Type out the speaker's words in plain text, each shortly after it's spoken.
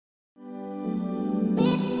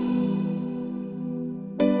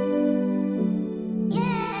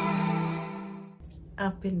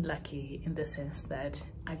I've been lucky in the sense that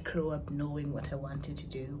I grew up knowing what I wanted to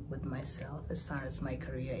do with myself as far as my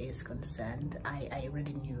career is concerned. I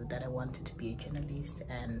already knew that I wanted to be a journalist,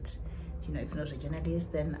 and if not a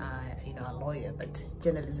journalist, then a lawyer. But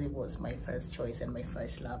journalism was my first choice and my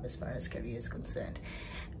first love as far as career is concerned.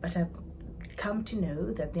 But I've come to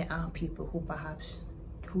know that there are people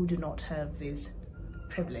who do not have this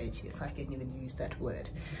privilege, if I can even use that word.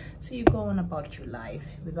 So you go on about your life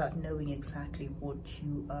without knowing exactly what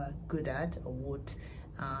you are good at, or what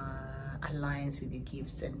aligns with your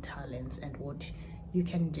gifts and talents and what you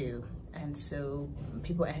can do. And so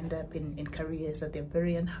people end up in careers that they're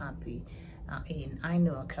very unhappy in. I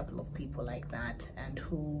know a couple of people like that, and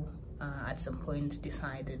who at some point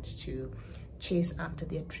decided to chase after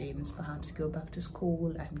their dreams, perhaps go back to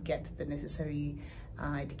school and get the necessary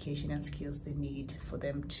education and skills they need for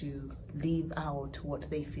them to live out what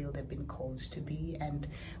they feel they've been called to be, and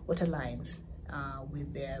what aligns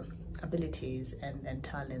with their abilities and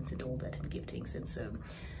talents and all that, and giftings. And so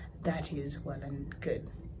that is well and good.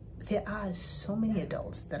 There are so many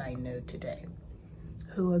adults that I know today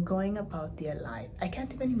who are going about their life. I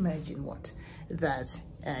can't even imagine what that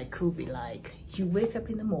could be like. You wake up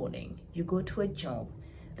in the morning, you go to a job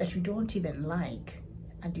that you don't even like,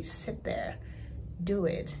 and you sit there, do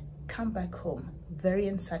it, come back home very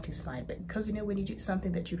unsatisfied. But because when you do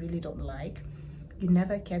something that you really don't like, you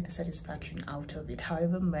never get the satisfaction out of it,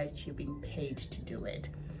 however much you're being paid to do it,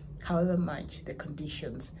 however much the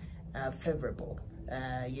conditions are favorable.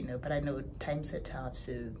 But I know times are tough,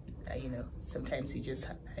 so sometimes you just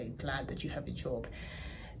are glad that you have a job.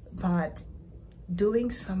 But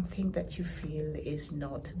doing something that you feel is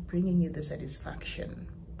not bringing you the satisfaction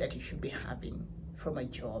that you should be having from a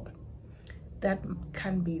job, that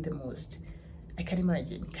can be the most, I can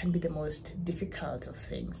imagine, can be the most difficult of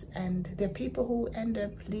things. And there are people who end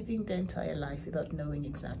up living their entire life without knowing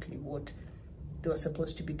exactly what they were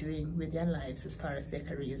supposed to be doing with their lives as far as their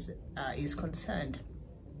careers is concerned.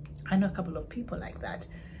 I know a couple of people like that.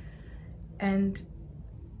 And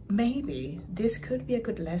maybe this could be a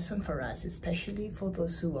good lesson for us, especially for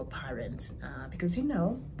those who are parents, because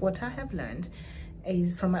what I have learned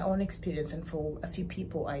is from my own experience, and for a few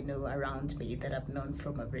people I know around me that I've known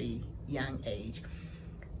from a very young age,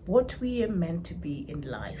 what we are meant to be in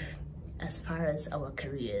life as far as our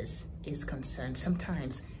careers is concerned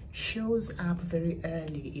sometimes shows up very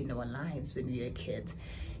early in our lives when we are kids.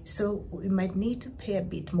 So we might need to pay a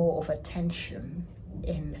bit more of attention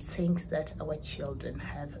in things that our children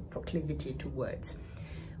have proclivity towards.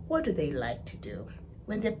 What do they like to do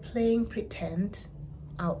when they're playing pretend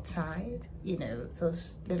outside?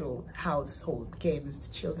 Those little household games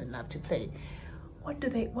the children love to play. What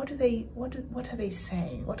are they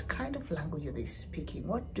saying? What kind of language are they speaking?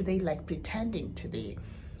 What do they like pretending to be?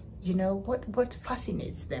 What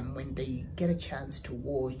fascinates them when they get a chance to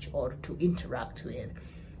watch or to interact with?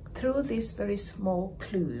 Through these very small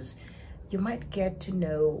clues, you might get to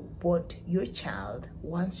know what your child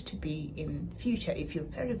wants to be in future if you're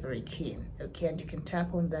very, very keen, okay? And you can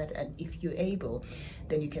tap on that, and if you're able,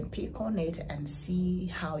 then you can pick on it and see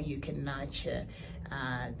how you can nurture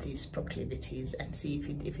these proclivities and see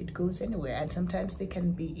if it goes anywhere. And sometimes they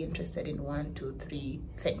can be interested in 1, 2, 3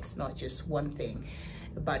 things, not just one thing.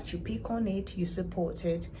 But you pick on it, you support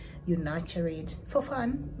it, you nurture it for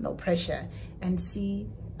fun, no pressure, and see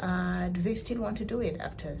do they still want to do it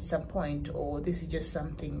after some point, or this is just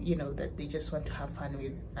something that they just want to have fun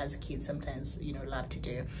with, as kids sometimes love to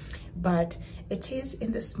do. But it is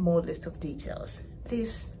in the smallest of details,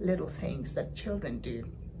 these little things that children do,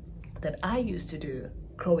 that I used to do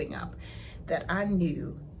growing up, that I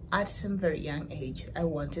knew at some very young age I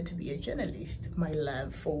wanted to be a journalist. My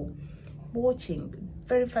love for watching,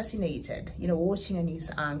 very fascinated, watching a news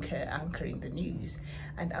anchor anchoring the news,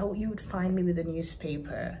 and you would find me with a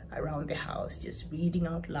newspaper around the house, just reading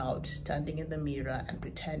out loud, standing in the mirror and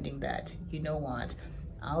pretending that,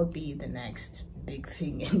 I'll be the next big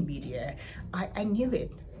thing in media. I knew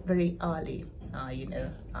it very early,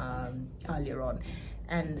 earlier on.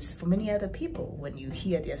 And for many other people, when you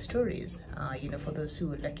hear their stories, for those who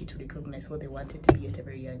were lucky to recognize what they wanted to be at a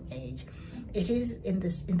very young age, it is in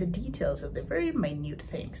the details of the very minute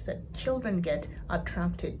things that children get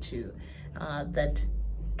attracted to, that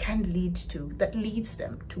leads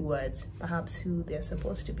them towards perhaps who they're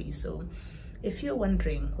supposed to be. So if you're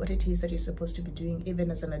wondering what it is that you're supposed to be doing,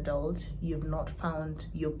 even as an adult, you've not found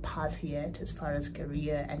your path yet as far as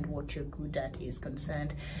career and what you're good at is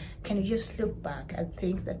concerned, can you just look back and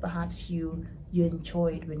think that perhaps you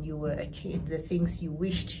enjoyed when you were a kid, the things you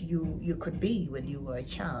wished you could be when you were a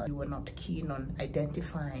child? You were not keen on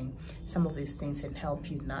identifying some of these things and help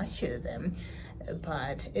you nurture them.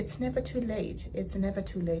 But it's never too late. It's never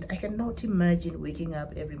too late. I cannot imagine waking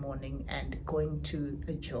up every morning and going to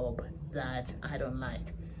a job that I don't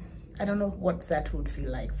like. I don't know what that would feel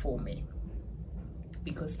like for me,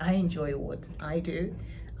 because I enjoy what I do.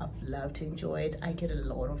 I've loved to enjoy it. I get a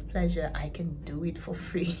lot of pleasure. I can do it for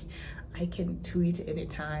free. I can do it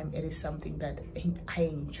anytime. It is something that I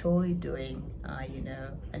enjoy doing, you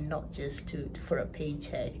know, and not just for a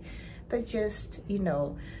paycheck, but just, you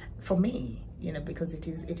know, for me, you know, because it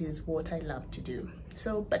is what I love to do.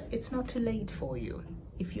 So, but it's not too late for you.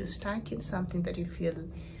 If you're stuck in something that you feel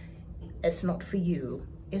it's not for you,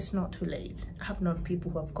 it's not too late. I have known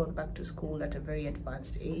people who have gone back to school at a very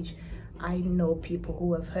advanced age. I know people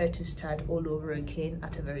who have had to start all over again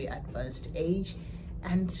at a very advanced age.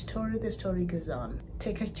 And the story goes on.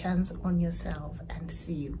 Take a chance on yourself and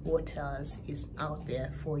see what else is out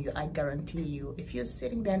there for you. I guarantee you, if you're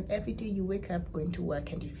sitting there and every day you wake up going to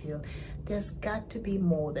work and you feel there's got to be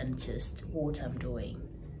more than just what I'm doing,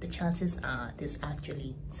 the chances are there's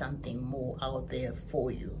actually something more out there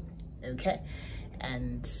for you. Okay?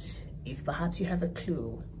 And if perhaps you have a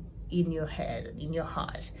clue in your head, in your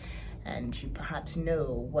heart, and you perhaps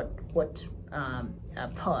know what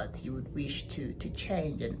path you would wish to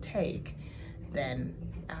change and take, then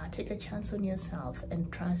take a chance on yourself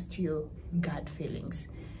and trust your gut feelings,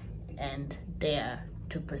 and dare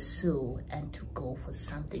to pursue and to go for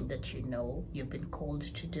something that you know you've been called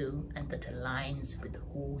to do and that aligns with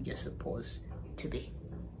who you're supposed to be.